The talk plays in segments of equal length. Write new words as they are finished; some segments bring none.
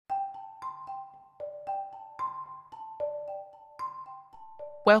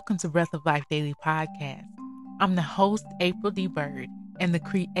Welcome to Breath of Life Daily Podcast. I'm the host, April D. Bird, and the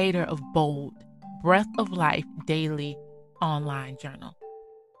creator of Bold, Breath of Life Daily Online Journal.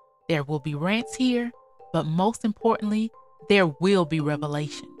 There will be rants here, but most importantly, there will be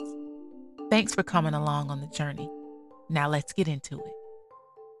revelations. Thanks for coming along on the journey. Now let's get into it.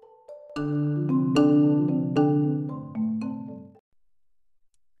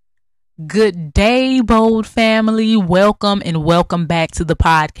 Good day, Bold family. Welcome and welcome back to the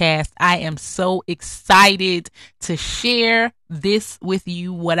podcast. I am so excited to share this with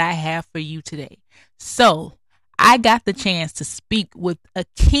you, what I have for you today. So, I got the chance to speak with a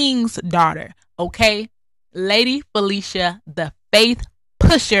king's daughter, okay? Lady Felicia, the faith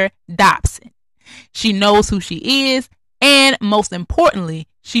pusher Dotson. She knows who she is, and most importantly,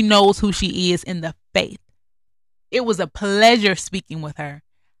 she knows who she is in the faith. It was a pleasure speaking with her.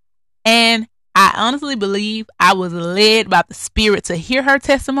 And I honestly believe I was led by the Spirit to hear her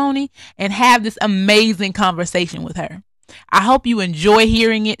testimony and have this amazing conversation with her. I hope you enjoy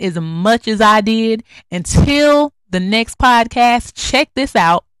hearing it as much as I did. Until the next podcast, check this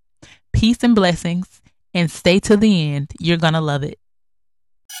out. Peace and blessings, and stay to the end. You're going to love it.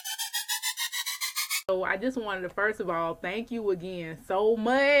 So I just wanted to, first of all, thank you again so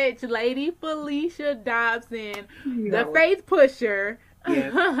much, Lady Felicia Dotson, the faith pusher.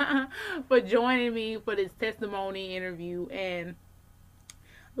 Yes. For joining me for this testimony interview. And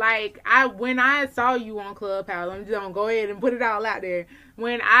when I saw you on Clubhouse, I'm just gonna go ahead and put it all out there.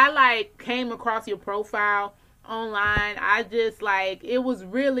 When I came across your profile online, I just it was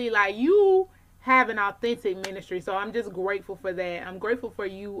really you have an authentic ministry. So I'm just grateful for that. I'm grateful for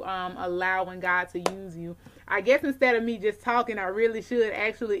you allowing God to use you. I guess instead of me just talking, I really should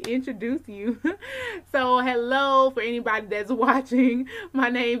actually introduce you. So hello for anybody that's watching. My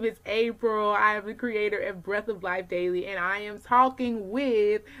name is April. I am the creator of Breath of Life Daily, and I am talking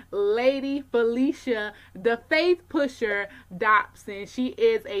with Lady Felicia, the faith pusher Dotson. She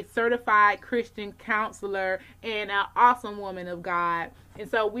is a certified Christian counselor and an awesome woman of God. And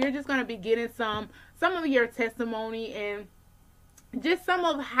so we're just going to be getting some of your testimony and just some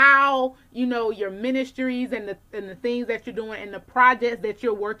of how, your ministries and the things that you're doing and the projects that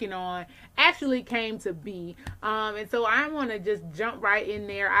you're working on actually came to be. And so I want to just jump right in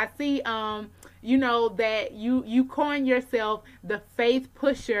there. I see, that you coin yourself the faith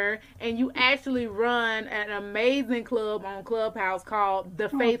pusher, and you actually run an amazing club on Clubhouse called the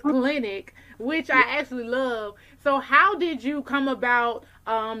Faith Clinic, which I actually love. So how did you come about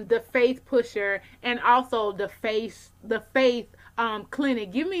the faith pusher and also the faith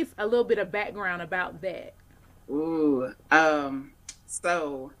clinic? Give me a little bit of background about that. I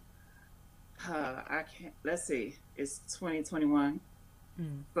can't, let's see, it's 2021,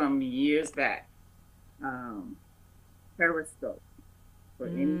 from years back. Periscope, for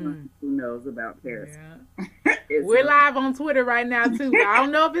anyone who knows about Periscope. Yeah. We're live on Twitter right now too. I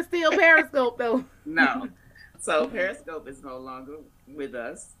don't know if it's still Periscope though. No. So Periscope is no longer with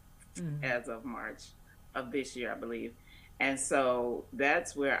us as of March of this year, I believe. And so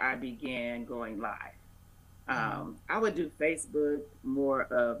that's where I began going live. I would do Facebook more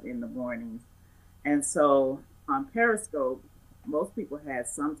of in the mornings. And so on Periscope, most people had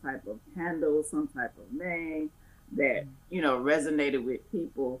some type of handle, some type of name that, resonated with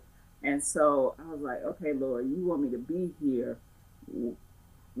people. And so I was like, okay, Lord, you want me to be here. Who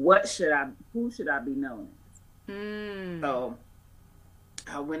should I be known as? So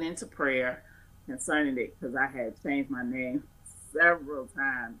I went into prayer concerning it, because I had changed my name several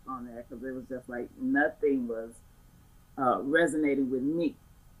times on there, because it was just nothing was resonating with me.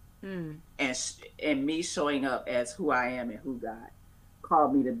 And me showing up as who I am and who God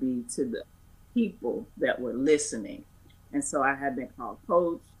called me to be to the people that were listening. And so I had been called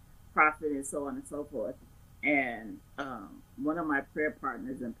coach, prophet, and so on and so forth. And one of my prayer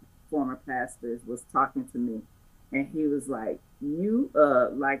partners and former pastors was talking to me, and he was like, you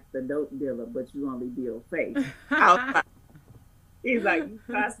like the dope dealer, but you only deal faith. He's like, you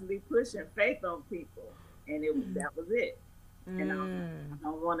constantly pushing faith on people. And that was it. And I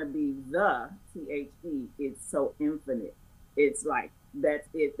don't want to be the THE. It's so infinite. It's like, that's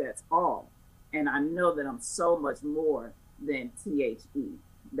it, that's all. And I know that I'm so much more than THE.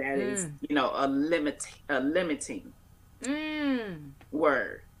 That is, a limiting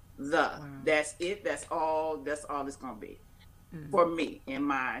word. That's it, that's all it's going to be for me in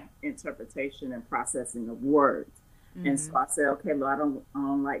my interpretation and processing of words. And so I said, okay, Lord, I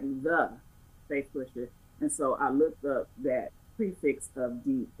don't like the faith pusher. And so I looked up that prefix of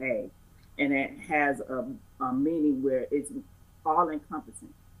DA, and it has a meaning where it's all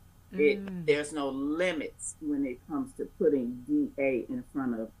encompassing. There's no limits when it comes to putting DA in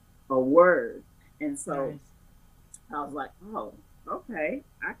front of a word. And so I was like, oh, okay,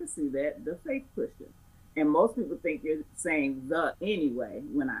 I can see that. The faith pusher. And most people think you're saying the anyway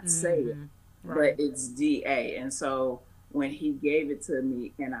when I say it, but it's DA. And so when he gave it to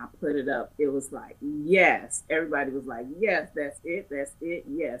me and I put it up, it was like, yes. Everybody was like, yes, that's it,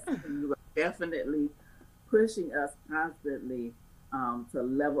 yes. And you were definitely pushing us constantly to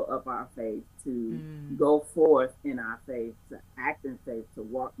level up our faith, to go forth in our faith, to act in faith, to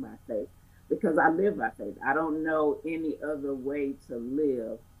walk by faith. Because I live by faith. I don't know any other way to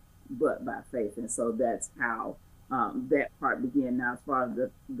live but by faith. And so that's how that part began. Now, as far as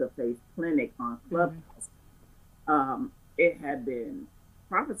the faith clinic on Clubhouse, it had been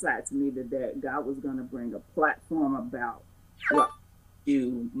prophesied to me that God was going to bring a platform about what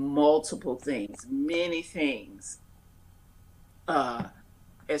do multiple things, many things,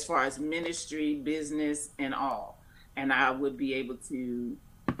 as far as ministry, business, and all. And I would be able to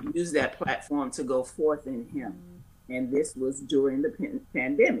use that platform to go forth in him. And this was during the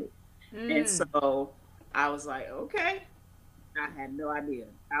pandemic. And so I was like, okay. I had no idea.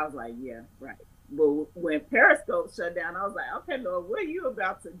 I was like, yeah, right. But when Periscope shut down, I was like, okay, Lord, what are you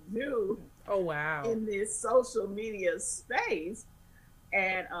about to do? Oh, wow. In this social media space?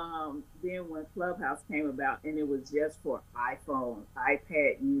 And then when Clubhouse came about and it was just for iPhone,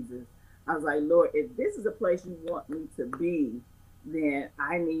 iPad users, I was like, Lord, if this is a place you want me to be, then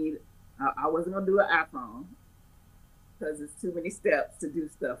I wasn't going to do an iPhone because it's too many steps to do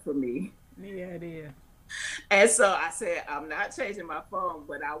stuff for me. Yeah, it is. And so I said, I'm not changing my phone,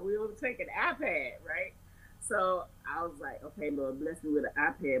 but I will take an iPad, right? So I was like, okay, Lord, bless me with an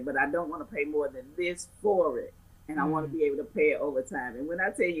iPad, but I don't want to pay more than this for it. And I want to be able to pay it over time. And when I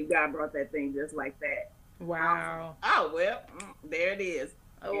tell you God brought that thing just like that. Wow. Oh, well, there it is.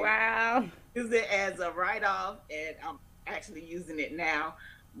 Oh, wow. Use it as a write-off, and I'm actually using it now.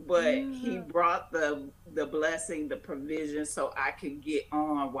 But he brought the blessing, the provision, so I could get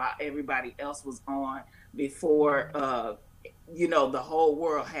on while everybody else was on before, the whole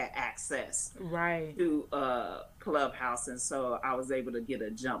world had access to Clubhouse. And so I was able to get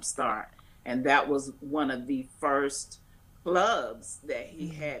a jump start. And that was one of the first clubs that he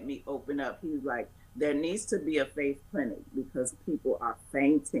had me open up. He was like, there needs to be a faith clinic because people are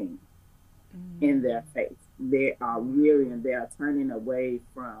fainting in their faith. They are weary and they are turning away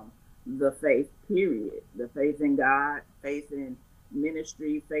from the faith, period. The faith in God, faith in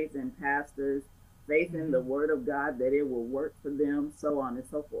ministry, faith in pastors, faith in the word of God, that it will work for them, so on and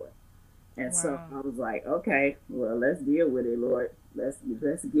so forth. And so I was like, okay, well, let's deal with it, Lord. Let's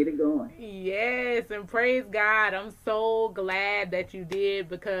get it going. Yes, and praise God. I'm so glad that you did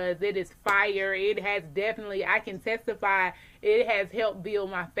because it is fire. It has definitely, I can testify, it has helped build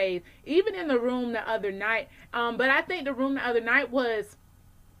my faith. Even in the room the other night. But I think the room the other night was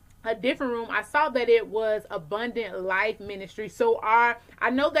a different room. I saw that it was Abundant Life Ministry. So I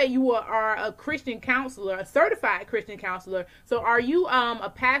know that you are a Christian counselor, a certified Christian counselor. So are you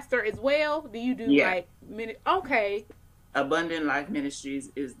a pastor as well? Do you do okay. Abundant Life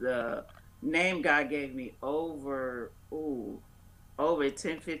Ministries is the name God gave me over 10,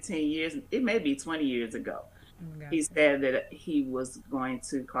 15 years. It may be 20 years ago. He said that he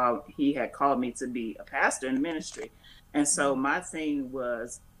had called me to be a pastor in ministry. And so my thing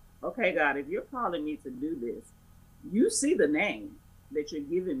was, okay, God, if you're calling me to do this, you see the name that you're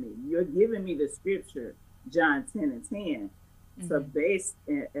giving me. You're giving me the scripture, John 10 and 10, to base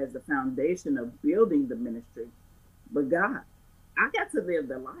as the foundation of building the ministry. But God, I got to live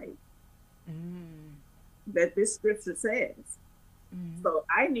the life that this scripture says. So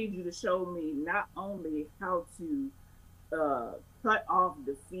I need you to show me not only how to cut off,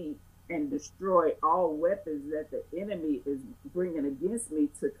 defeat, and destroy all weapons that the enemy is bringing against me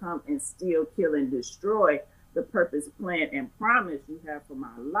to come and steal, kill, and destroy the purpose, plan, and promise you have for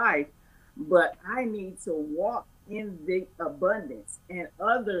my life. But I need to walk in the abundance, and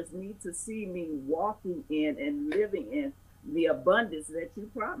others need to see me walking in and living in the abundance that you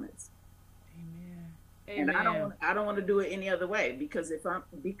promised. Amen. And I don't want to do it any other way, because I'm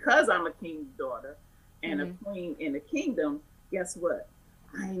a king's daughter and a queen in the kingdom. Guess what?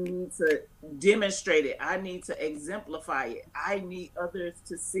 I need to demonstrate it. I need to exemplify it. I need others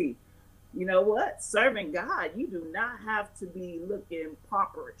to see. You know what? Serving God, you do not have to be looking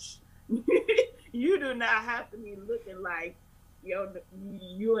pauperish. You do not have to be looking like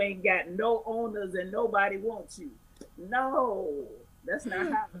you ain't got no owners and nobody wants you. No, that's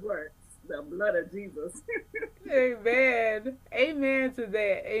not how it works. the blood of Jesus. Amen. Amen to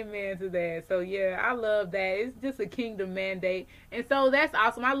that. Amen to that. So yeah, I love that. It's just a kingdom mandate. And so that's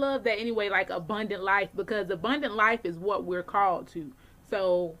awesome. I love that anyway, like abundant life, because abundant life is what we're called to.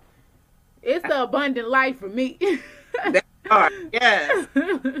 So it's the abundant life for me. That part, yes.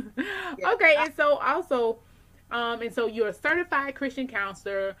 Okay, and so also, and so you're a certified Christian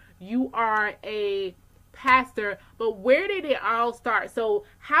counselor. You are a pastor, but where did it all start? So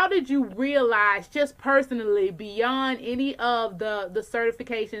how did you realize, just personally, beyond any of the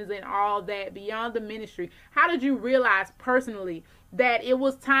certifications and all that, beyond the ministry, how did you realize personally that it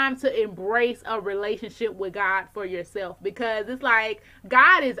was time to embrace a relationship with God for yourself? Because it's like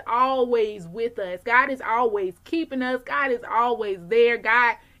God is always with us. God is always keeping us. God is always there.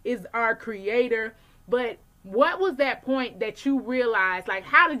 God is our creator. But what was that point that you realized, like,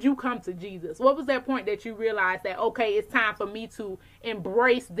 how did you come to Jesus? What was that point that you realized that, okay, it's time for me to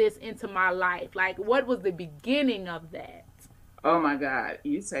embrace this into my life? Like, what was the beginning of that? Oh my God,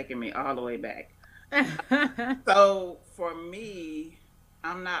 you taking me all the way back. So for me,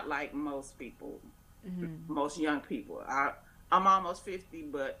 I'm not like most people, Mm-hmm. most young people. I'm almost 50,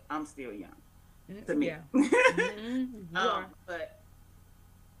 but I'm still young to me. Yeah. Mm-hmm. You are. But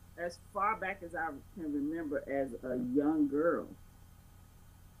as far back as I can remember as a young girl,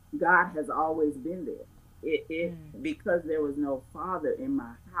 God has always been there. Because there was no father in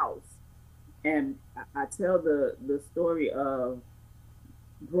my house. And I tell the story of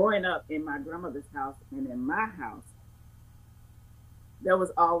growing up in my grandmother's house and in my house. There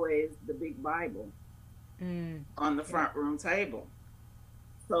was always the big Bible on the front room table.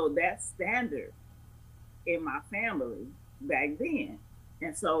 So that's standard in my family back then.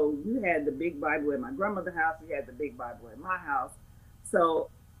 And so you had the big Bible in my grandmother's house, you had the big Bible in my house. So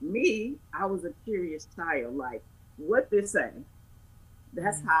me, I was a curious child, like, what this say?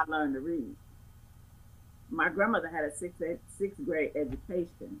 That's how I learned to read. My grandmother had a sixth grade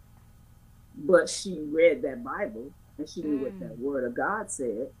education, but she read that Bible and she knew what that word of God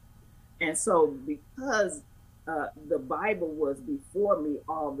said. And so because the Bible was before me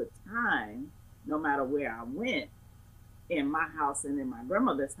all the time, no matter where I went, in my house and in my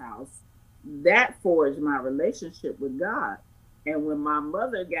grandmother's house, that forged my relationship with God. And when my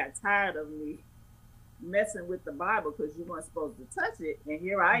mother got tired of me messing with the Bible, because you weren't supposed to touch it, and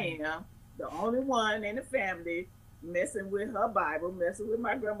here I am, the only one in the family messing with her Bible, messing with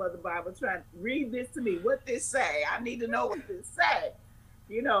my grandmother's Bible, trying to read this to me. What this say? I need to know what this say.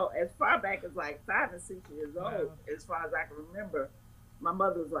 You know, as far back as like 5 and 6 years old, as far as I can remember, my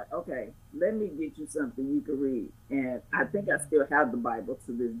mother was like, okay, let me get you something you can read. And I think I still have the Bible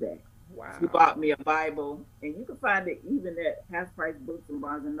to this day. Wow. She bought me a Bible, and you can find it even at Half Price Books and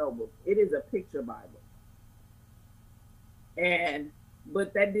Barnes and Noble. It is a picture Bible.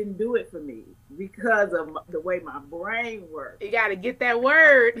 But that didn't do it for me because of the way my brain works. You got to get that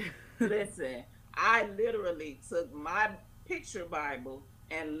word. Listen, I literally took my picture Bible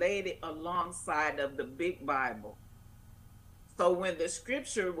and laid it alongside of the big Bible. So when the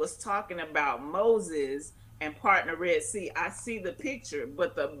scripture was talking about Moses and parting the Red Sea, I see the picture,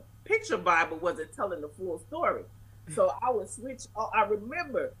 but the picture Bible wasn't telling the full story. So I would switch. I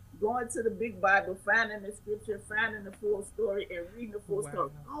remember going to the big Bible, finding the scripture, finding the full story, and reading the full story.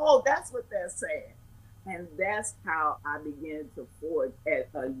 Oh, that's what that's saying. And that's how I began to forge at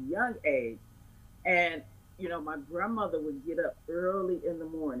a young age. And, you know, my grandmother would get up early in the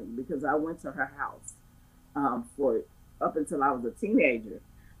morning because I went to her house for up until I was a teenager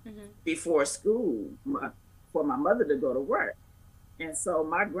before school for my mother to go to work. And so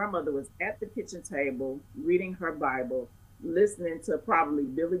my grandmother was at the kitchen table reading her Bible, listening to probably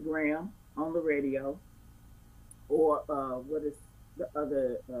Billy Graham on the radio, or what is the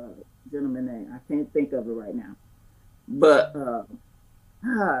other gentleman name? I can't think of it right now. But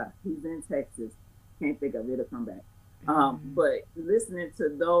he's in Texas. Can't think of it. It'll come back. But listening to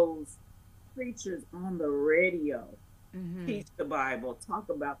those preachers on the radio teach the Bible, talk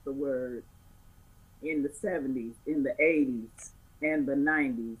about the word in the 70s, in the 80s, and the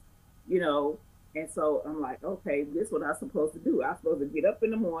 90s, you know. And so I'm like, okay, this is what I'm supposed to do. I'm supposed to get up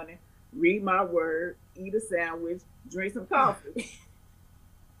in the morning, read my word, eat a sandwich, drink some coffee.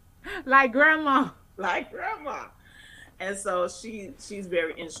 Like grandma. Like grandma. And so she's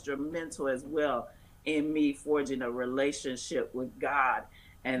very instrumental as well in me forging a relationship with God.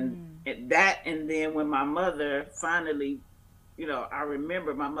 And that, and then when my mother finally, you know, I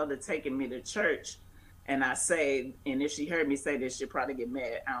remember my mother taking me to church, and I say, and if she heard me say this, she'd probably get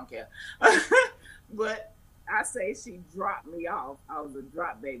mad. I don't care. But I say she dropped me off. I was a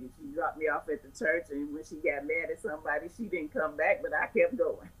drop baby. She dropped me off at the church, and when she got mad at somebody, she didn't come back, but I kept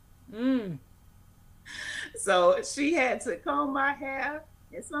going. Mm. So she had to comb my hair.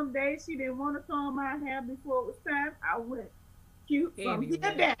 And some days she didn't want to comb my hair before it was time. I went cute from here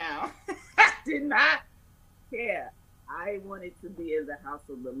Anyway. down. I did not care. I wanted to be in the house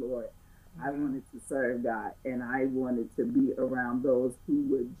of the Lord. I Wow. wanted to serve God, and I wanted to be around those who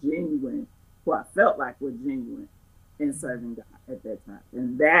were genuine, who I felt like were genuine in serving God at that time.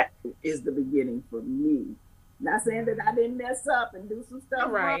 And that is the beginning for me. Not saying that I didn't mess up and do some stuff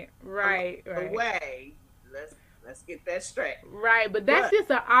wrong Right, along right, the right. way. Let's get that straight. Right, but that's But just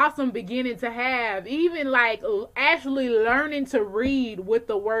an awesome beginning to have. Even like actually learning to read with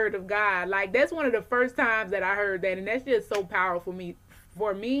the word of God. Like that's one of the first times that I heard that, and that's just so powerful me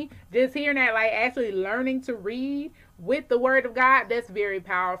for me. Just hearing that, like actually learning to read with the word of God, that's very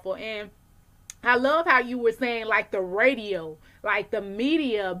powerful. And I love how you were saying like the radio, like the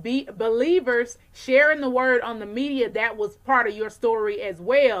media, believers sharing the word on the media. That was part of your story as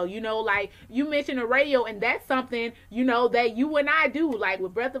well. You know, like you mentioned the radio, and that's something that you and I do, like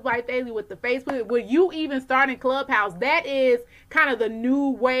with Breath of Life Daily, with the Facebook, with you even starting Clubhouse. That is kind of the new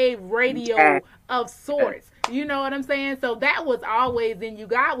wave yeah, radio of sorts. You know what I'm saying? So that was always in you.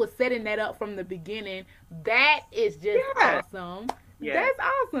 God was setting that up from the beginning. That is just yeah, awesome. yeah. That's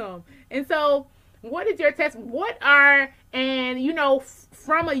awesome. And so, what is your test? What are, and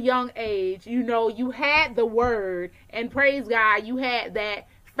from a young age, you had the word, and praise God, you had that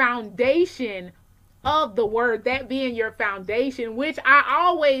foundation of the word, that being your foundation, which I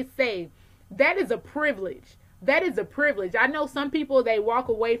always say that is a privilege. That is a privilege. I know some people, they walk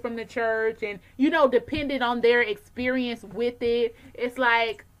away from the church, and depending on their experience with it, it's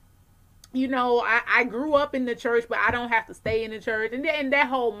like, I grew up in the church, but I don't have to stay in the church, and that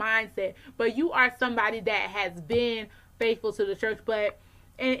whole mindset. But you are somebody that has been faithful to the church, but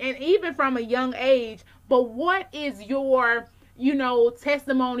and even from a young age. But what is your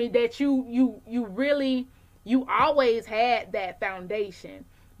testimony that you really, you always had that foundation?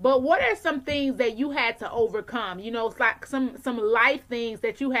 But what are some things that you had to overcome? It's like some life things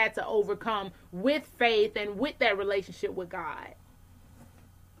that you had to overcome with faith and with that relationship with God.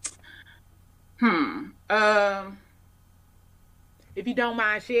 Hmm. If you don't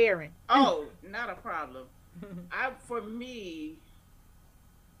mind sharing. Oh, not a problem. For me,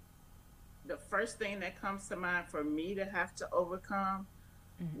 the first thing that comes to mind for me to have to overcome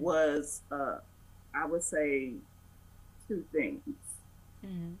Mm-hmm. was, I would say, two things,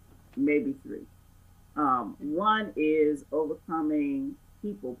 Mm-hmm. maybe three. One is overcoming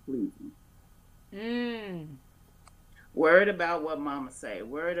people pleasing. Mm. Worried about what mama say,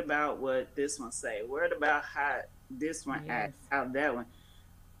 worried about what this one say, worried about how this one Yes. act, how that one,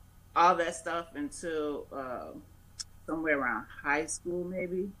 all that stuff until somewhere around high school,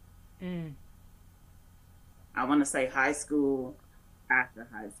 maybe. Mm. I want to say high school, after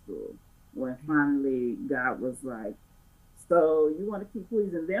high school, when finally God was like, "So you want to keep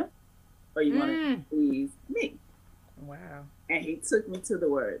pleasing them, or you want to Mm. please me?" Wow. And He took me to the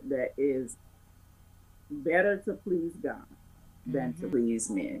word that is better to please God than to Mm-hmm. please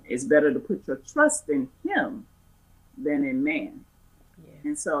men. It's better to put your trust in Him than in man. Yes.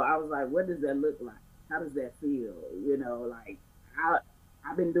 And so I was like, what does that look like? How does that feel? Like I,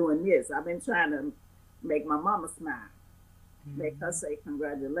 I've been doing this. I've been trying to make my mama smile, make her Mm-hmm. say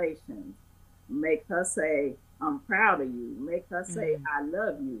congratulations, make her say I'm proud of you, make her say Mm-hmm. I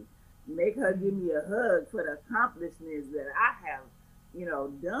love you, make her give me a hug for the accomplishments that I have,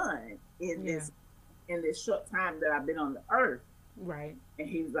 done Yeah. in this short time that I've been on the earth. Right. And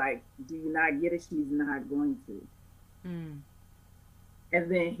he's like, do you not get it? She's not going to. Mm.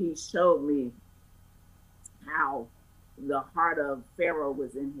 And then he showed me how the heart of Pharaoh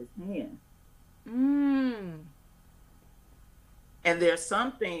was in his hand. Mm. And there's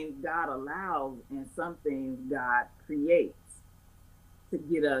some things God allows and some things God creates to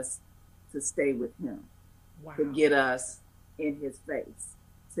get us to stay with him, to Wow. get us in his face,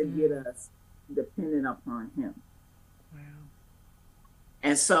 to get Mm. us dependent upon him. Wow.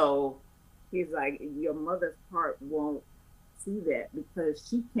 And so he's like, your mother's heart won't see that because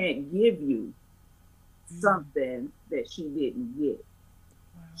she can't give you Mm. something that she didn't get.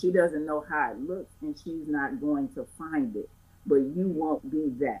 Wow. She doesn't know how it looks and she's not going to find it. But you won't be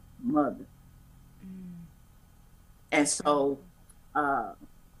that mother. Mm. And That's so powerful. uh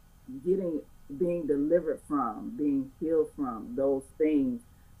being delivered from, being healed from those things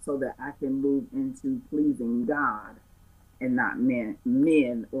so that I can move into pleasing God and not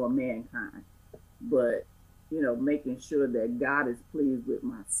men or mankind. But making sure that God is pleased with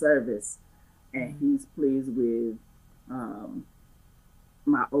my service and Mm. he's pleased with um,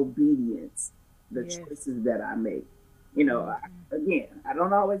 my obedience, the Yes. choices that I make. You know, Mm-hmm. again, I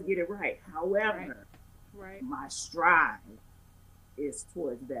don't always get it right. Right. However, Right. my strive is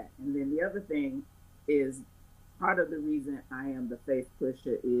towards that. And then the other thing is part of the reason I am the faith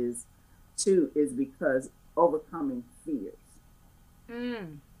pusher is too is because overcoming fears.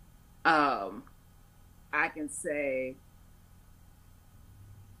 Mm. Um, I can say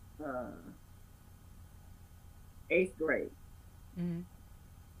uh, eighth grade. Mm-hmm.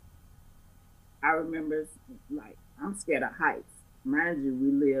 I remember like I'm scared of heights. Mind you,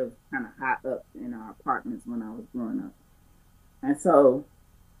 we lived kind of high up in our apartments when I was growing up, and so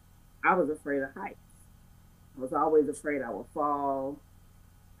I was afraid of heights. I was always afraid I would fall.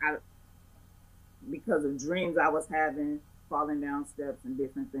 I because of dreams I was having, falling down steps and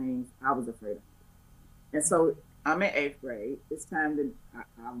different things. I was afraid of. And so I'm in eighth grade. It's time to.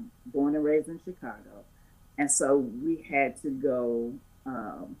 I'm born and raised in Chicago, and so we had to go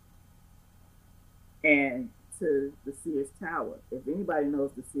um, and to the Sears Tower. If anybody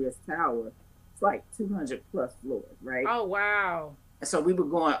knows the Sears Tower, it's like 200 plus floors, right? Oh wow. And so we were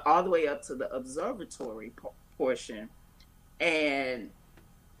going all the way up to the observatory portion, and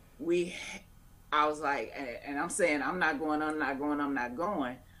we I was like, and I'm saying, I'm not going, I'm not going, I'm not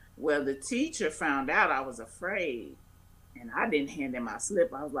going. Well, the teacher found out I was afraid, and I didn't hand him my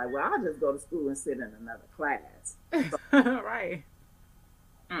slip. I was like, well, I'll just go to school and sit in another class. So, Right.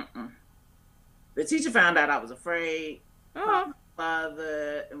 mm-mm. The teacher found out I was afraid, called Oh. my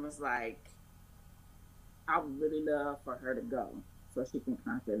mother, and was like, I would really love for her to go so she can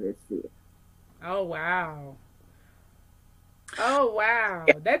conquer this fear. Oh wow. Oh wow.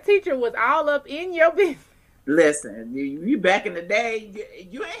 That teacher was all up in your business. Listen, you back in the day,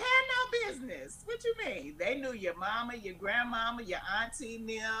 you ain't had no business. What you mean? They knew your mama, your grandmama, your auntie,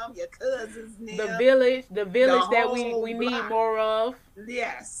 them, your cousins, them, The the village that whole we need block. more of.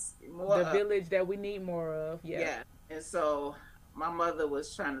 Yes, more The of. village that we need more of. Yeah. Yeah. And so my mother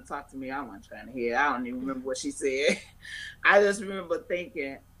was trying to talk to me. I wasn't trying to hear. I don't even remember what she said. I just remember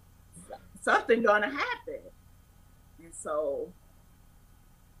thinking something gonna happen. And so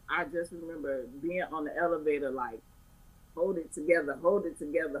I just remember being on the elevator, like, hold it together, hold it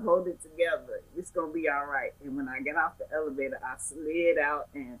together, hold it together. It's gonna be all right. And when I got off the elevator, I slid out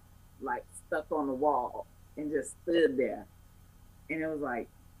and like stuck on the wall and just stood there. And it was like,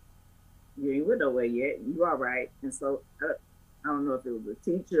 you ain't went nowhere yet. You all right? And so I don't know if it was a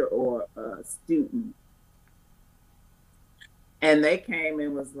teacher or a student, and they came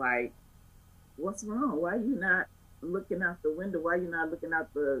and was like, "What's wrong? Why you not looking out the window? Why you not looking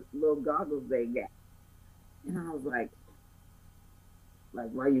out the little goggles they got?" And I was like,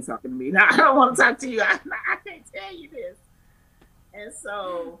 why are you talking to me? No, I don't want to talk to you. I can't tell you this. And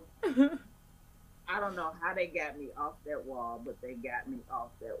so I don't know how they got me off that wall, but they got me off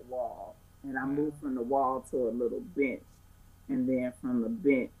that wall. And I moved from the wall to a little bench. And then from the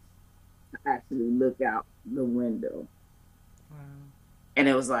bench, I actually look out the window. Wow. And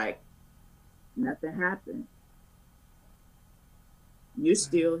it was like, nothing happened. You're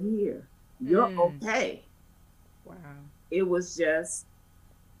still here. You're okay. Wow. It was just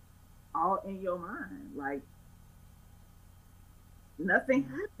all in your mind. Like, nothing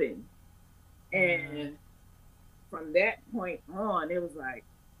happened. And from that point on, it was like,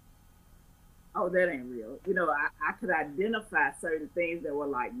 oh, that ain't real. You know, I could identify certain things that were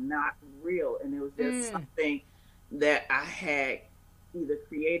like not real. And it was just something that I had either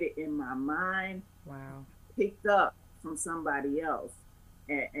created in my mind, wow, picked up from somebody else.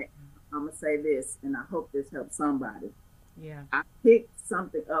 And I'm going to say this, and I hope this helps somebody. Yeah. I picked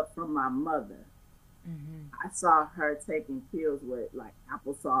something up from my mother. Mm-hmm. I saw her taking pills with like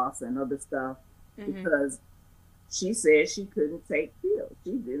applesauce and other stuff because she said she couldn't take pills.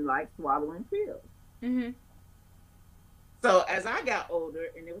 She didn't like swallowing pills. Mm-hmm. So as I got older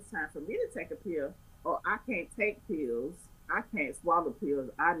and it was time for me to take a pill, oh, I can't take pills. I can't swallow pills.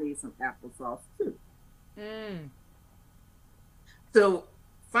 I need some applesauce too. So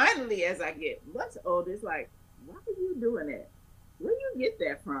finally, as I get much older, it's like, why are you doing that? Where you get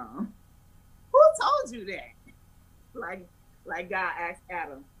that from? Who told you that? Like God asked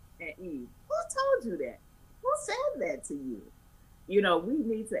Adam and Eve, who told you that? Who said that to you? You know, we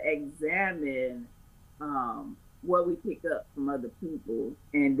need to examine what we pick up from other people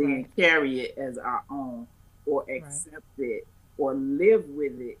and then carry it as our own, or accept it, or live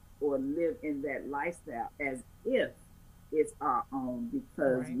with it, or live in that lifestyle as if it's our own,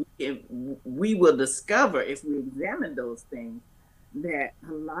 because we will discover, if we examine those things, that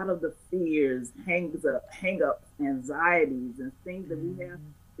a lot of the fears, hang ups, anxieties, and things that we have,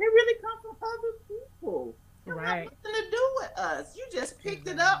 they really come from other people. don't have nothing to do with us. You just picked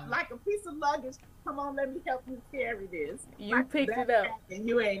it up like a piece of luggage. Come on, let me help you carry this. You like picked it up. And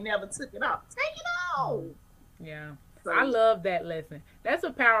you ain't never took it off. Take it off. Yeah. So, I love that lesson. That's a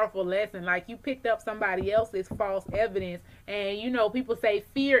powerful lesson. Like, you picked up somebody else's false evidence. And, you know, people say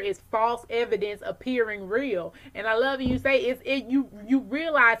fear is false evidence appearing real. And I love you say you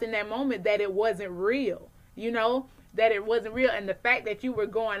realize in that moment that it wasn't real. You know, that it wasn't real. And the fact that you were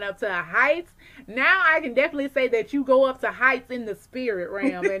going up to heights, now I can definitely say that you go up to heights in the spirit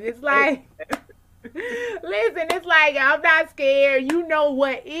realm. And it's like, listen, it's like, I'm not scared. You know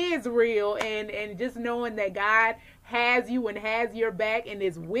what is real. And just knowing that God has you and has your back and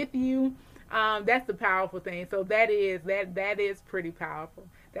is with you, that's the powerful thing. So that is pretty powerful.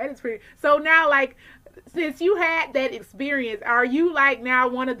 That is pretty. So now, like, since you had that experience, are you like now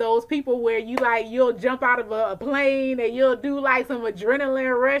one of those people where you like you'll jump out of a plane and you'll do like some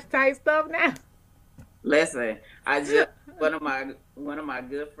adrenaline rush type stuff now? Listen, I just one of my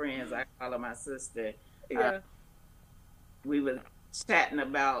good friends, I call her my sister. Yeah. We were chatting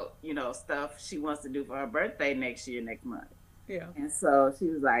about, you know, stuff she wants to do for her birthday next month. Yeah. And so she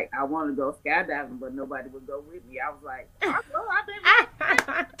was like, I want to go skydiving, but nobody would go with me. I was like, I've been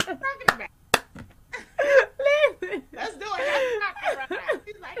talking about. Listen. Let's do it.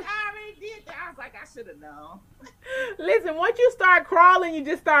 She's like, I already did that. I was like, I should have known. Listen, once you start crawling, you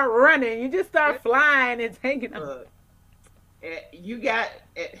just start running. You just start flying and taking off. You got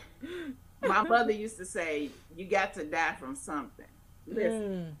my mother used to say, you got to die from something.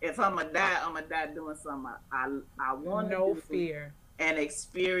 Listen, if I'm gonna die doing something I want to do. No fear. And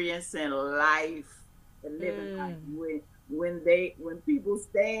experiencing life and living life. When people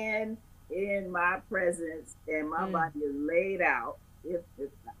stand in my presence and my body is laid out, if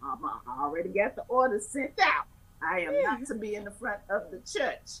I already got the order sent out. I am not to be in the front of the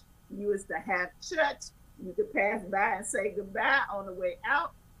church. You is to have church. You can pass by and say goodbye on the way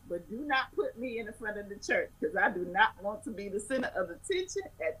out. But do not put me in the front of the church because I do not want to be the center of attention.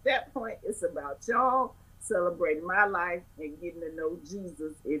 At that point, it's about y'all celebrating my life and getting to know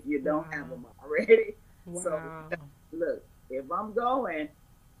Jesus if you don't have him already. Wow. So, look, if I'm going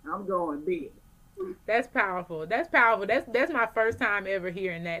big. That's powerful. That's powerful. That's my first time ever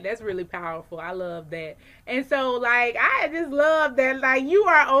hearing that. That's really powerful. I love that. And so, like, I just love that, like, you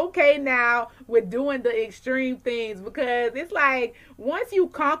are okay now with doing the extreme things because it's like once you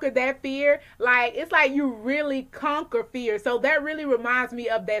conquer that fear, like, it's like you really conquer fear. So that really reminds me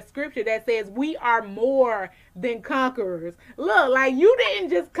of that scripture that says we are more than conquerors. Look, like, you didn't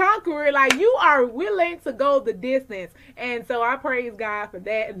just conquer it, like, you are willing to go the distance. And so I praise God for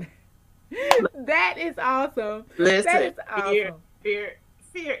that. That is awesome. Listen, that is awesome.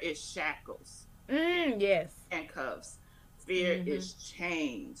 Fear is shackles. Yes. Handcuffs. Fear is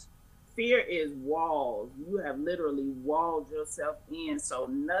chains. Fear is walls. You have literally walled yourself in so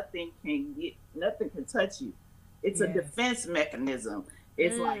nothing can touch you. It's a defense mechanism.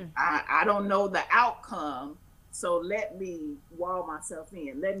 It's like, I don't know the outcome, so let me wall myself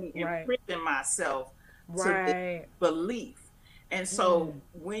in. Let me imprison myself to this belief. And so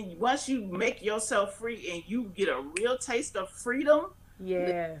once you make yourself free and you get a real taste of freedom,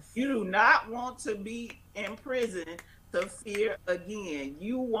 you do not want to be in prison to fear again.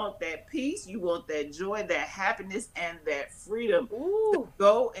 You want that peace, you want that joy, that happiness, and that freedom to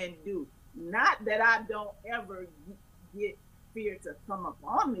go and do. Not that I don't ever get fear to come up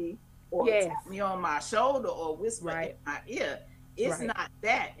on me or tap me on my shoulder or whisper in my ear. It's not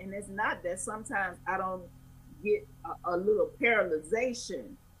that. And it's not that sometimes I don't get a little paralyzation,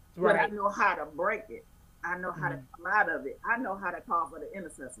 but I know how to break it. I know how to come out of it. I know how to call for the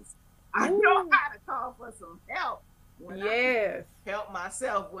intercessors. I know how to call for some help. When I help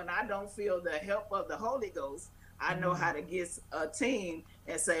myself, when I don't feel the help of the Holy Ghost, I know how to get a team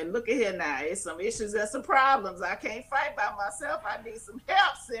and say, look at here now, it's some issues and some problems. I can't fight by myself. I need some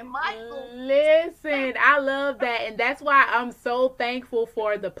help. Send Michael. Listen, I love that. And that's why I'm so thankful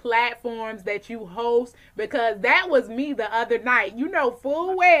for the platforms that you host, because that was me the other night. You know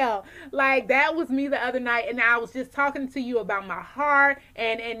full well, like, that was me the other night. And I was just talking to you about my heart.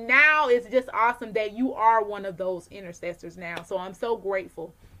 And now it's just awesome that you are one of those intercessors now. So I'm so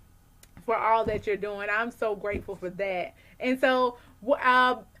grateful for all that you're doing. I'm so grateful for that. And so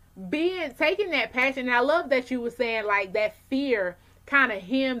taking that passion, and I love that you were saying, like, that fear kind of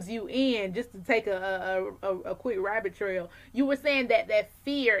hems you in. Just to take a quick rabbit trail, you were saying that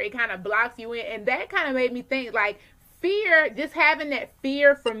fear, it kind of blocks you in, and that kind of made me think, like, fear, just having that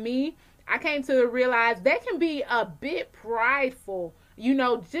fear, for me, I came to realize that can be a bit prideful, you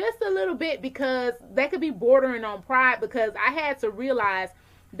know, just a little bit, because that could be bordering on pride, because I had to realize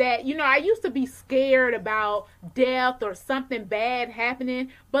that, you know, I used to be scared about death or something bad happening,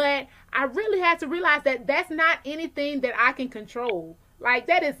 but I really had to realize that that's not anything that I can control. Like,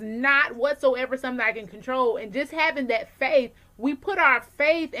 that is not whatsoever something I can control. And just having that faith, we put our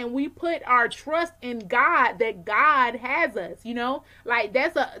faith and we put our trust in God, that God has us, you know? Like,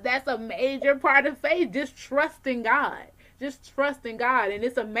 that's a major part of faith, just trusting God. Just trusting God. And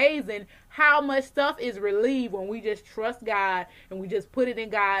it's amazing how much stuff is relieved when we just trust God and we just put it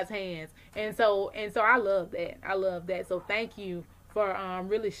in God's hands. And so I love that. I love that. So thank you for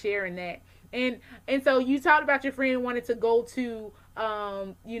really sharing that. And so you talked about your friend wanted to go to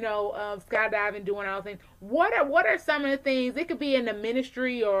skydiving, doing all things. What are some of the things? It could be in the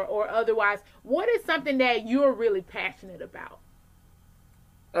ministry or otherwise. What is something that you're really passionate about?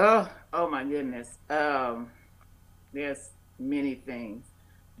 Oh my goodness. There's many things.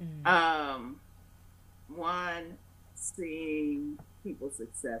 Um, One, seeing people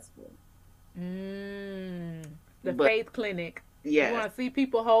successful. Mm, the But faith clinic. You yes, want to see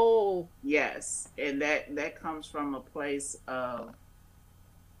people whole. yes, and that comes from a place of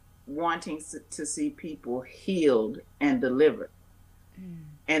wanting to see people healed and delivered. Mm,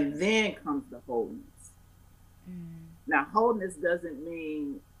 And then comes the wholeness. mm, Now, wholeness doesn't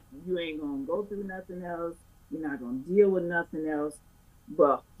mean you ain't gonna go through nothing else. You're not gonna deal with nothing else.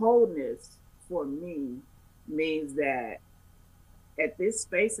 But wholeness for me means that at this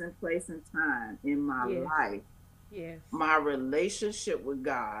space and place and time in my yes. life, Yes. my relationship with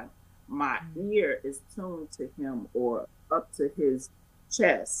God, my Mm, ear is tuned to Him or up to His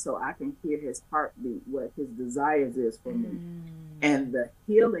chest so I can hear His heartbeat, what His desires is for me. mm, And the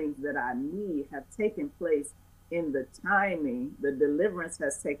healings that I need have taken place in the timing. The deliverance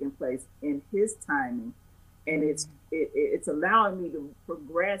has taken place in His timing, and mm, it's allowing me to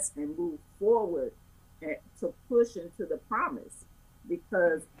progress and move forward and to push into the promise.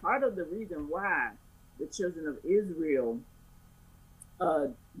 Because part of the reason why the children of Israel uh,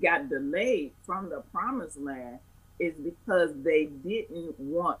 got delayed from the promised land is because they didn't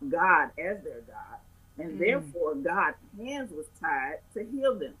want God as their God, and mm, therefore God's hands was tied to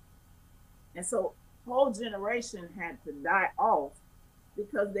heal them. And so whole generation had to die off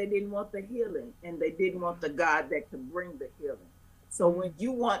because they didn't want the healing and they didn't want the God that could bring the healing. So when mm,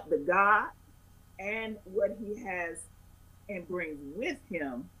 you want the God and what He has and brings with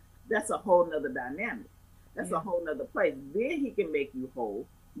Him, that's a whole nother dynamic. That's a yeah. whole nother place. Then He can make you whole.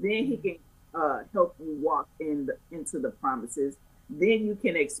 Then He Mm, can help you walk into the promises. Then you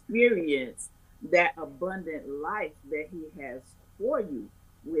can experience that abundant life that He has for you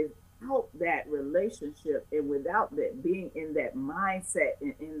without that relationship and without that being in that mindset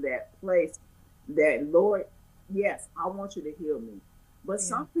and in that place that, Lord, yes, I want you to heal me. But yeah.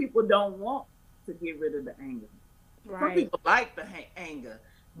 some people don't want to get rid of the anger. Some Right. people like the anger.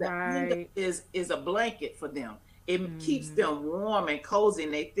 The anger Right. is a blanket for them. It keeps Mm, them warm and cozy,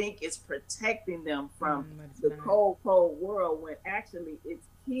 and they think it's protecting them from but it's the not. cold, cold world when actually it's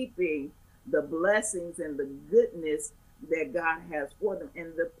keeping the blessings and the goodness that God has for them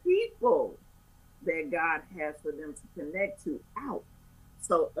and the people that God has for them to connect to out.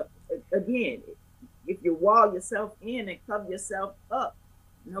 So, again, if you wall yourself in and cover yourself up,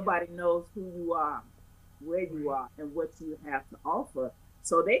 Yeah. nobody knows who you are, where you Right. are, and what you have to offer.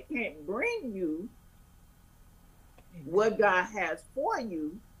 So they can't bring you what Exactly. God has for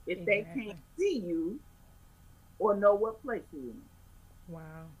you if they can't Exactly. see you or know what place you're in.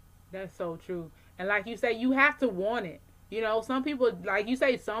 Wow. That's so true. And like you say, you have to want it. You know, some people, like you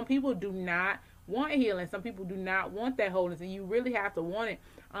say, some people do not want healing. Some people do not want that wholeness, and you really have to want it.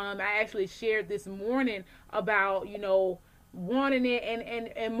 I actually shared this morning about, wanting it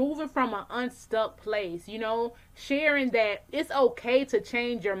and moving from an unstuck place, sharing that it's okay to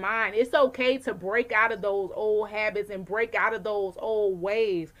change your mind. It's okay to break out of those old habits and break out of those old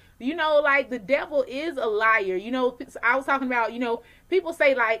ways. Like the devil is a liar. I was talking about, people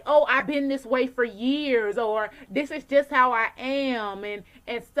say like, oh, I've been this way for years, or this is just how I am, and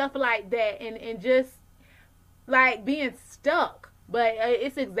stuff like that, and just like being stuck. But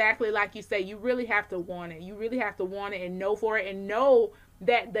it's exactly like you say. You really have to want it. You really have to want it and know for it, and know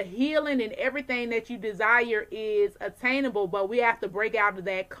that the healing and everything that you desire is attainable. But we have to break out of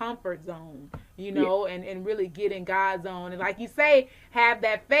that comfort zone, Yeah, and really get in God's zone. And like you say, have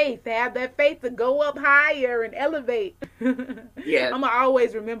that faith. Have that faith to go up higher and elevate. I'm yes, gonna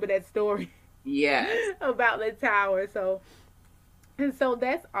always remember that story yes. about the tower. So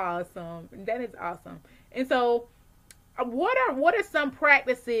that's awesome. That is awesome. And so what are some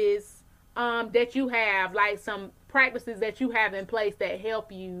practices that you have, like some practices that you have in place that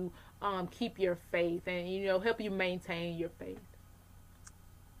help you keep your faith and help you maintain your faith?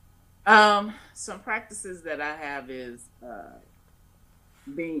 Some practices that I have is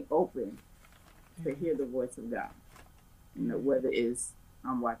being open to hear the voice of God. You know, whether it's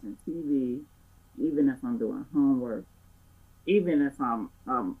I'm watching TV, even if I'm doing homework, even if I'm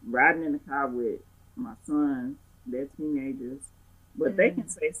riding in the car with my sons, they're teenagers, but they can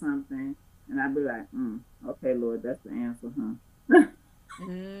say something, and I'd be like, okay, Lord, that's the answer, huh?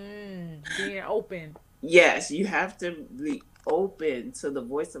 Being open. Yes, you have to be open to the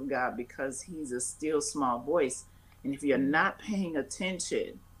voice of God because He's a still small voice. And if you're not paying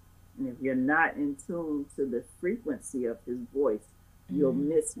attention, and if you're not in tune to the frequency of His voice, you'll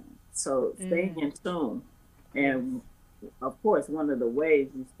miss Him. So staying in tune. And of course, one of the ways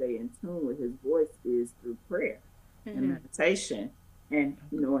you stay in tune with His voice is through prayer and meditation and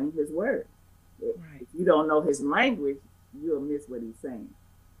knowing His word. If you don't know His language, you'll miss what He's saying.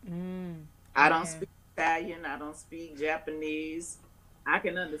 I don't speak Italian. I don't speak Japanese. I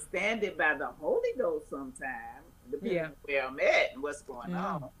can understand it by the Holy Ghost sometimes, depending on where I'm at and what's going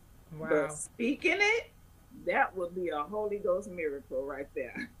on. Wow. But speaking it, that would be a Holy Ghost miracle right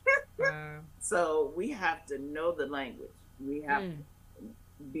there. Wow. So we have to know the language. We have to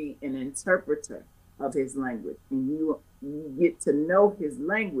be an interpreter of His language. And you get to know His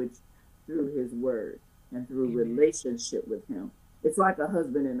language through His word and through relationship with Him. It's like a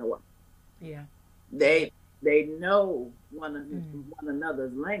husband and a wife. Yeah. They know one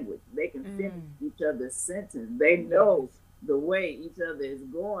another's language. They can finish each other's sentence. They know the way each other is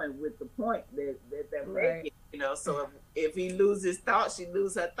going with the point that they're making. You know, so if he loses thought, she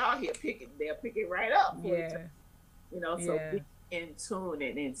loses her thought. They'll pick it right up. You know, so be in tune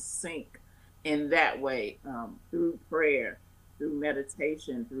and in sync in that way, through prayer, through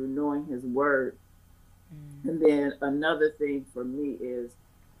meditation, through knowing His word. And then another thing for me is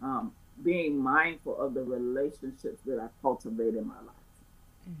being mindful of the relationships that I cultivate in my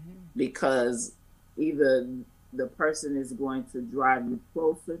life. Because either the person is going to drive you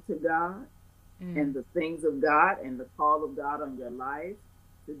closer to God and the things of God and the call of God on your life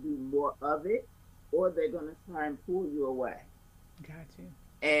to do more of it, or they're going to try and pull you away. Got you.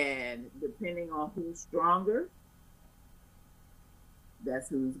 And depending on who's stronger, that's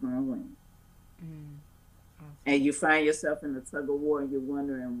who's going to win. Awesome. And you find yourself in a tug of war and you're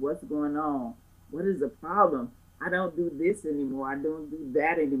wondering, what's going on? What is the problem? I don't do this anymore. I don't do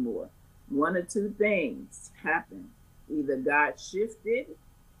that anymore. One or two things happen. Either God shifted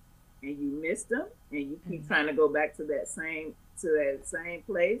and you missed Him and you keep trying to go back to that same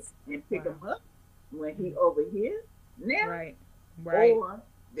place and pick Him up when He over here now. Right. Or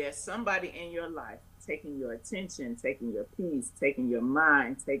there's somebody in your life taking your attention, taking your peace, taking your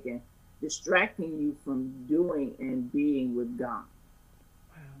mind, distracting you from doing and being with God.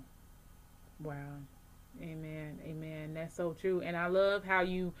 Wow. Amen. That's so true. And I love how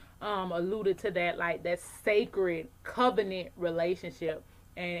you alluded to that, like that sacred covenant relationship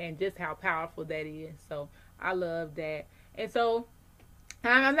and just how powerful that is. So I love that. And so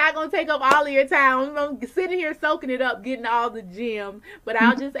I'm not going to take up all of your time. I'm sitting here soaking it up, getting all the gems. But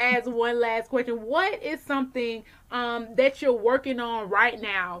I'll just ask one last question. What is something that you're working on right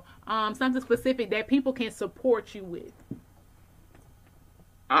now, something specific that people can support you with?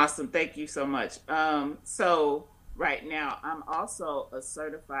 Awesome. Thank you so much. So right now, I'm also a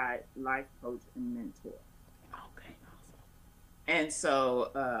certified life coach and mentor. Okay, awesome. And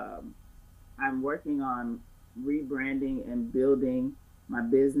so I'm working on rebranding and building my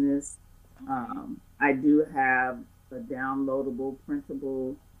business. I do have a downloadable,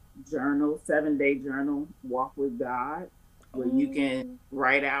 printable journal, 7-day journal, Walk with God, where you can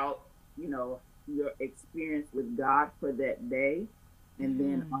write out, your experience with God for that day. And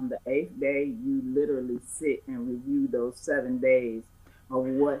then on the 8th day, you literally sit and review those 7 days of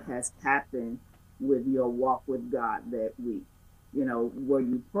what has happened with your walk with God that week. Were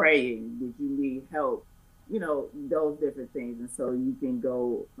you praying? Did you need help? Those different things. And so you can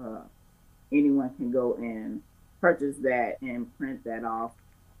go, anyone can go and purchase that and print that off.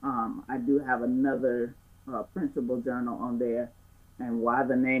 I do have another printable journal on there. And why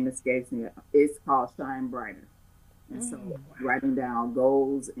the name escapes me, it's called Shine Brighter. And so writing down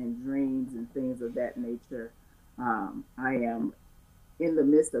goals and dreams and things of that nature. I am in the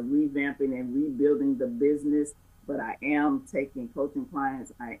midst of revamping and rebuilding the business, but I am taking coaching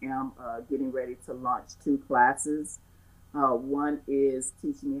clients. I am getting ready to launch 2 classes. One is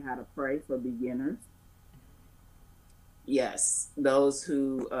teaching me how to pray for beginners. Yes, those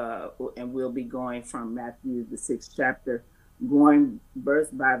who, and we'll be going from Matthew, the 6th chapter, going verse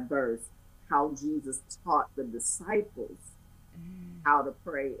by verse, how Jesus taught the disciples how to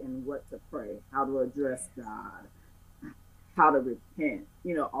pray and what to pray, how to address God, how to repent,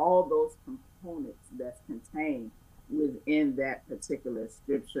 all those components that's contained within that particular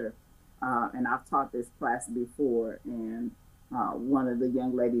scripture. And I've taught this class before, and one of the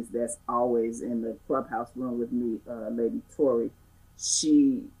young ladies that's always in the clubhouse room with me, Lady Tori,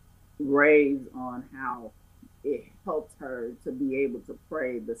 she raves on how it helped her to be able to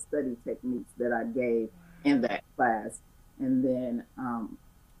pray the study techniques that I gave in that class. And then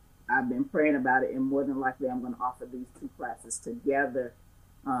I've been praying about it, and more than likely I'm going to offer these two classes together.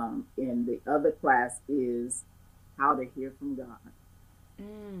 And the other class is how to hear from God.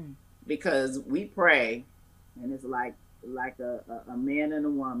 Because we pray, and it's like a man and a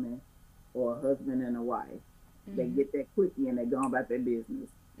woman, or a husband and a wife. They get that quickie and they go about their business.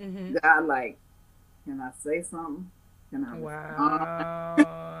 God, like, can I say something? Can I? Wow.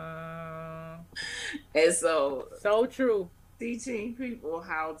 And so true. Teaching people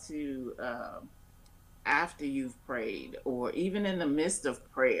how to, after you've prayed, or even in the midst of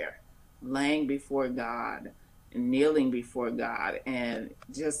prayer, laying before God, kneeling before God, and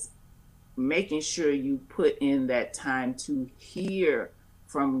just making sure you put in that time to hear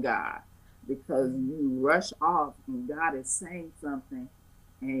from God, because you rush off and God is saying something,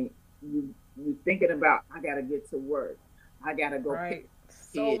 and you thinking about, I gotta get to work, I gotta go pick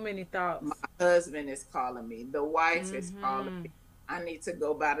so many thoughts. My husband is calling me, the wife is calling me, I need to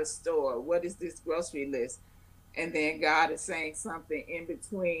go by the store, what is this grocery list? And then God is saying something in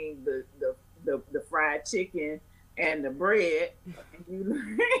between the fried chicken and the bread,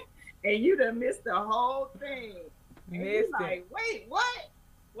 and you done missed the whole thing. And you're like, wait, what?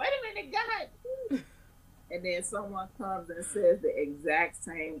 Wait a minute, God. And then someone comes and says the exact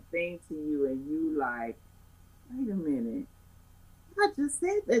same thing to you, and you like, wait a minute, God just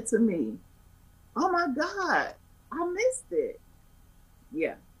said that to me. Oh my God, I missed it.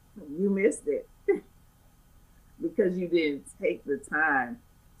 Yeah, you missed it. Because you didn't take the time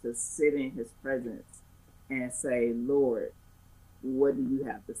to sit in his presence and say, Lord, what do you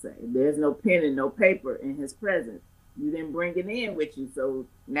have to say? There's no pen and no paper in his presence. You didn't bring it in with you, so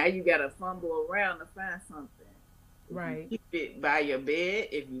now you got to fumble around to find something. Right. If you keep it by your bed,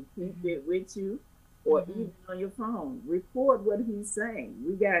 if you keep it with you, or even on your phone, record what he's saying.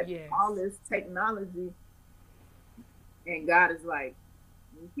 We got all this technology, and God is like,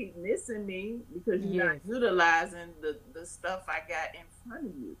 you keep missing me because you're not utilizing the stuff I got in front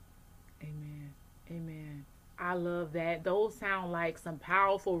of you. Amen. Amen. I love that. Those sound like some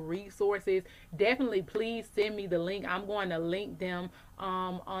powerful resources. Definitely, please send me the link. I'm going to link them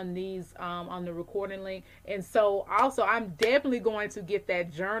on these on the recording link. And so also, I'm definitely going to get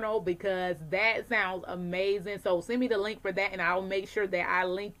that journal because that sounds amazing. So send me the link for that, and I'll make sure that I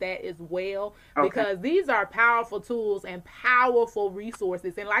link that as well, because these are powerful tools and powerful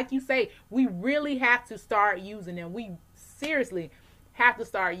resources. And like you say, we really have to start using them. We seriously have to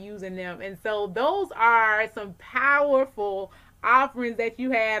start using them. And so those are some powerful offerings that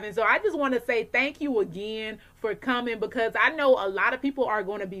you have. And so I just want to say thank you again for coming, because I know a lot of people are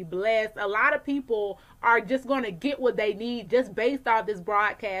going to be blessed. A lot of people are just going to get what they need just based off this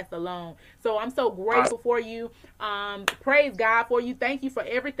broadcast alone. So I'm so grateful for you. Praise God for you. Thank you for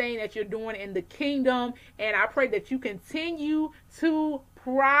everything that you're doing in the kingdom. And I pray that you continue to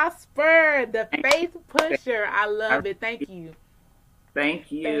prosper. The faith pusher. I love it. Thank you.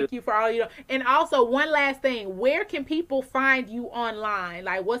 Thank you. Thank you for all you do. And also, one last thing. Where can people find you online?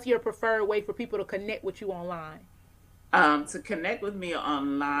 Like, what's your preferred way for people to connect with you online? To connect with me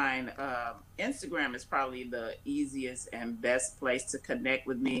online, Instagram is probably the easiest and best place to connect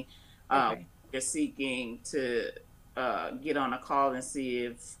with me. You're seeking to get on a call and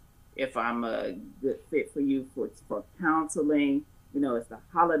see if I'm a good fit for you for counseling. You know, it's the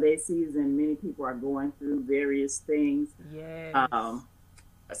holiday season. Many people are going through various things. Yes.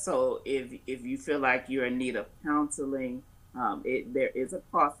 So if you feel like you're in need of counseling, there is a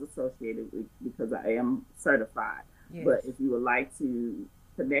cost associated with, because I am certified. Yes. But if you would like to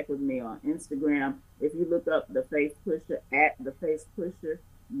connect with me on Instagram, if you look up the Faith Pusher, at the Faith Pusher,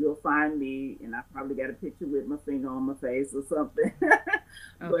 you'll find me, and I probably got a picture with my finger on my face or something.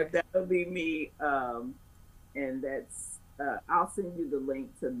 But that'll be me, and that's. I'll send you the link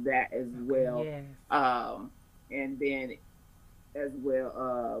to that as well. Yes. And then as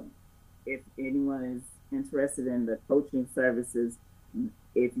well, if anyone is interested in the coaching services,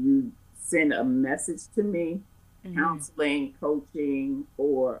 if you send a message to me, counseling, coaching,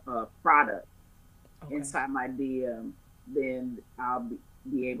 or a product inside my DM, then I'll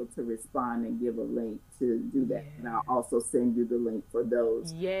be able to respond and give a link to do that. And I'll also send you the link for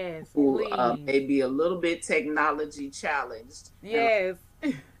those who may be a little bit technology challenged. Yes.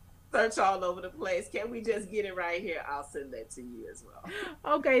 search all over the place. Can we just get it right here? I'll send that to you as well.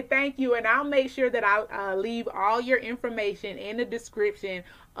 Okay, thank you. And I'll make sure that I'll leave all your information in the description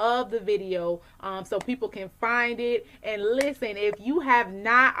of the video so people can find it. And listen, if you have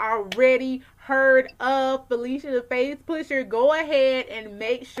not already heard of Felicia the Faith Pusher, go ahead and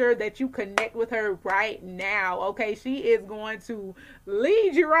make sure that you connect with her right now. Okay, she is going to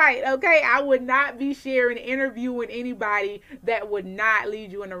lead you right. Okay, I would not be sharing an interview with anybody that would not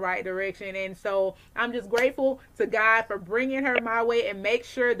lead you in the right direction. And so I'm just grateful to God for bringing her my way. And make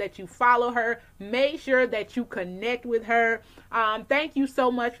sure that you follow her, make sure that you connect with her. Thank you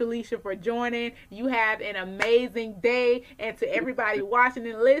so much, Felicia, for joining. You have an amazing day. And to everybody watching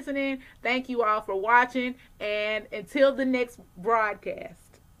and listening, thank you all for watching. And until the next broadcast.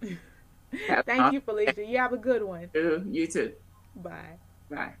 Thank you, Felicia. You have a good one. You too. Bye.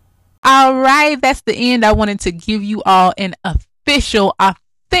 Bye. All right, that's the end. I wanted to give you all an official,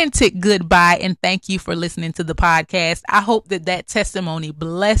 authentic goodbye and thank you for listening to the podcast. I hope that testimony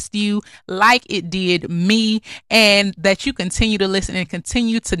blessed you like it did me, and that you continue to listen and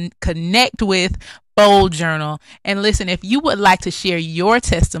continue to connect with Bold Journal. And listen, if you would like to share your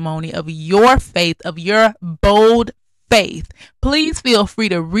testimony of your faith, of your bold faith, please feel free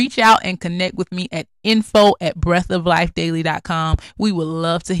to reach out and connect with me at info@breathoflifedaily.com. We would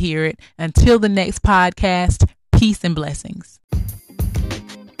love to hear it. Until the next podcast, peace and blessings.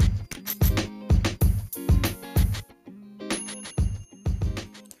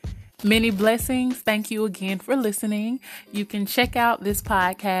 Many blessings. Thank you again for listening. You can check out this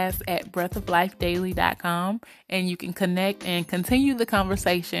podcast at breathoflifedaily.com, and you can connect and continue the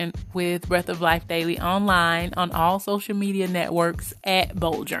conversation with Breath of Life Daily online on all social media networks at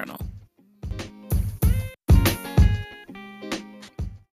Bold Journal.